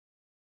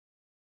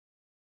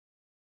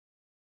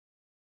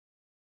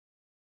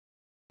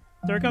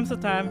There comes a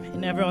time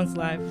in everyone's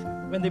life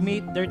when they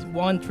meet their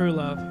one true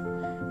love,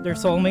 their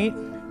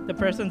soulmate, the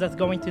person that's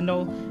going to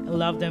know and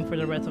love them for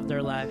the rest of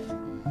their life.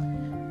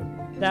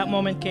 That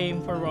moment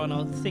came for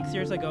Ronald 6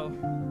 years ago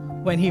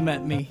when he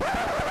met me.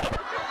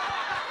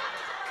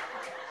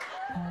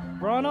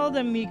 Ronald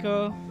and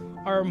Mikko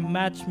are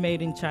match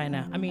made in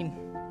China.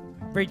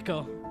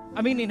 Britko.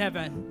 In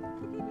heaven.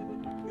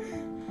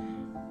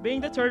 Being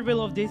the third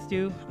wheel of these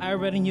two, I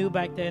already knew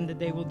back then that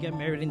they would get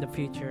married in the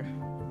future.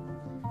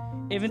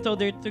 Even though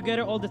they're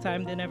together all the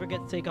time, they never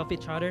get sick of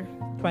each other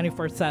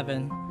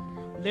 24/7.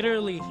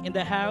 Literally, in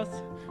the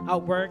house,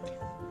 at work,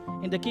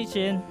 in the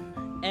kitchen,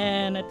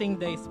 and I think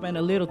they spend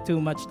a little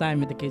too much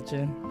time in the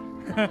kitchen.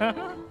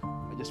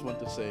 I just want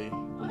to say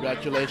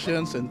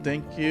congratulations and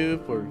thank you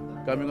for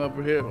coming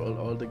over here,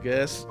 all the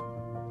guests.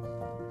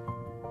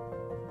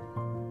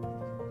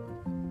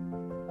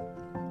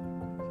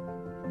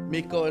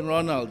 Mikko and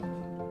Ronald,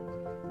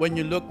 when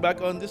you look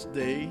back on this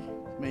day,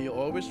 may you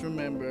always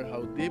remember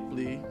how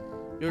deeply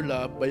you're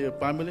loved by your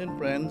family and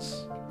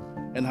friends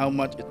and how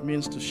much it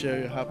means to share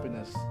your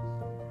happiness.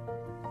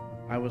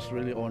 I was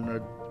really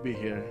honored to be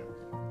here.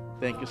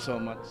 Thank you so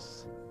much.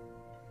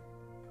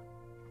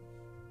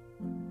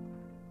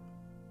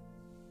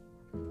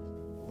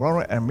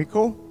 Ronald and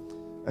Mikko,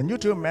 and you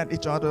two met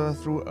each other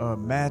through a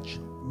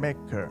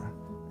matchmaker.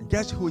 And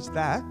guess who is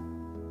that?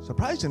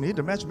 Surprisingly,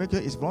 the matchmaker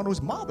is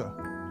Ronald's mother.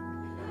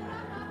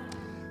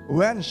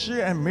 When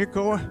she and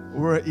Mikko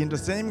were in the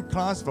same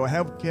class for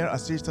healthcare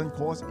assistant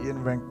course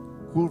in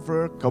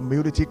Vancouver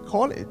Community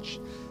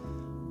College.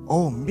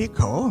 Oh,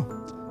 Mikko,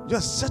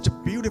 you're such a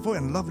beautiful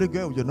and lovely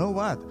girl. You know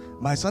what?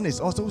 My son is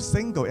also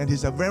single and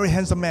he's a very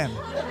handsome man.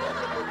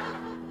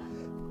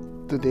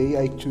 Today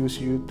I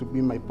choose you to be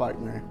my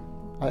partner.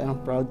 I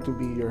am proud to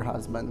be your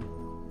husband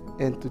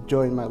and to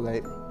join my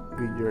life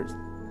with yours.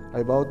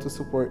 I vow to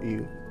support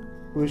you,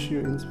 push you,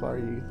 inspire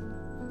you,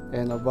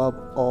 and above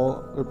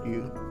all of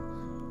you,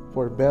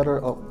 for better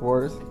or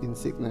worse in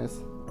sickness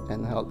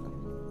and health,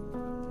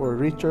 for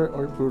richer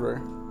or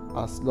poorer,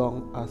 as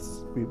long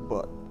as we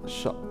both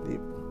shall live.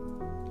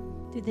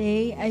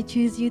 Today, I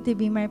choose you to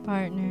be my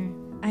partner.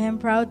 I am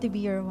proud to be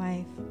your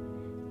wife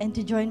and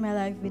to join my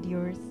life with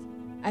yours.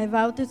 I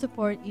vow to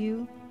support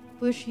you,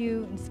 push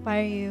you,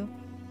 inspire you,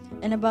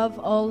 and above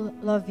all,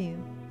 love you,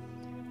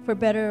 for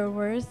better or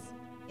worse,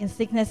 in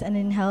sickness and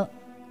in health,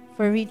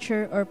 for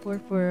richer or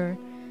poorer,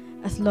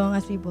 as long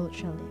as we both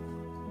shall live.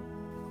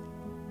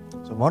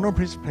 So Ronald,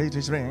 please place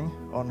this ring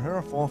on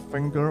her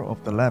forefinger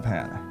of the left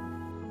hand.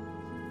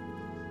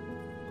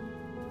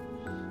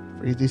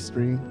 Place this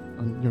ring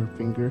on your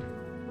finger.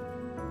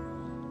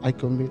 I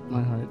commit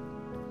my heart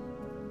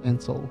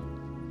and soul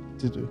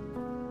to do,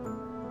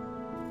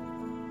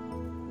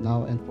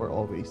 now and for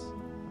always.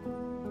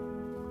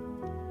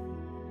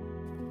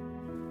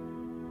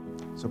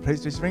 So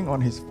place this ring on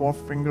his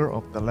forefinger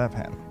of the left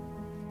hand.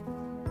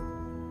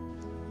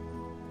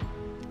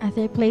 As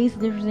I place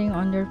this ring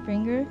on your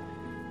finger,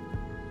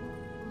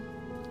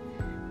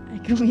 I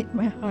commit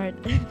my heart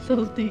and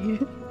soul to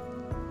you,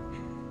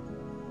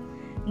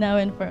 now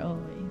and for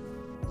always.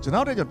 So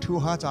now that your two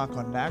hearts are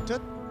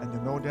connected, and you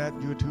know that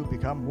you two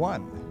become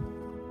one.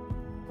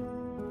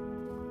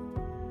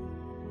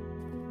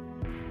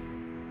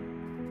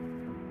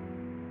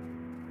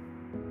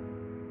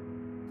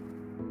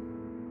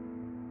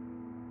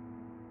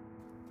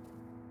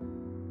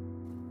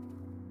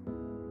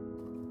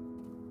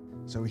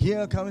 So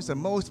here comes the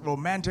most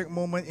romantic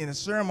moment in the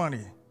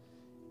ceremony.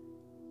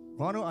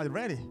 Ronald, are you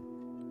ready?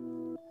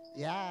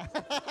 Yeah.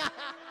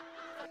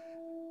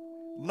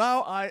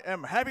 Now I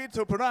am happy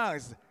to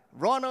pronounce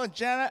Ronald,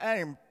 Jana,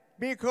 and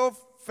Mikko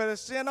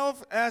Feliciano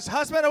as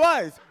husband and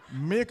wife.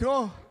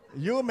 Mikko,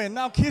 you may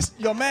now kiss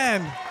your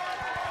man.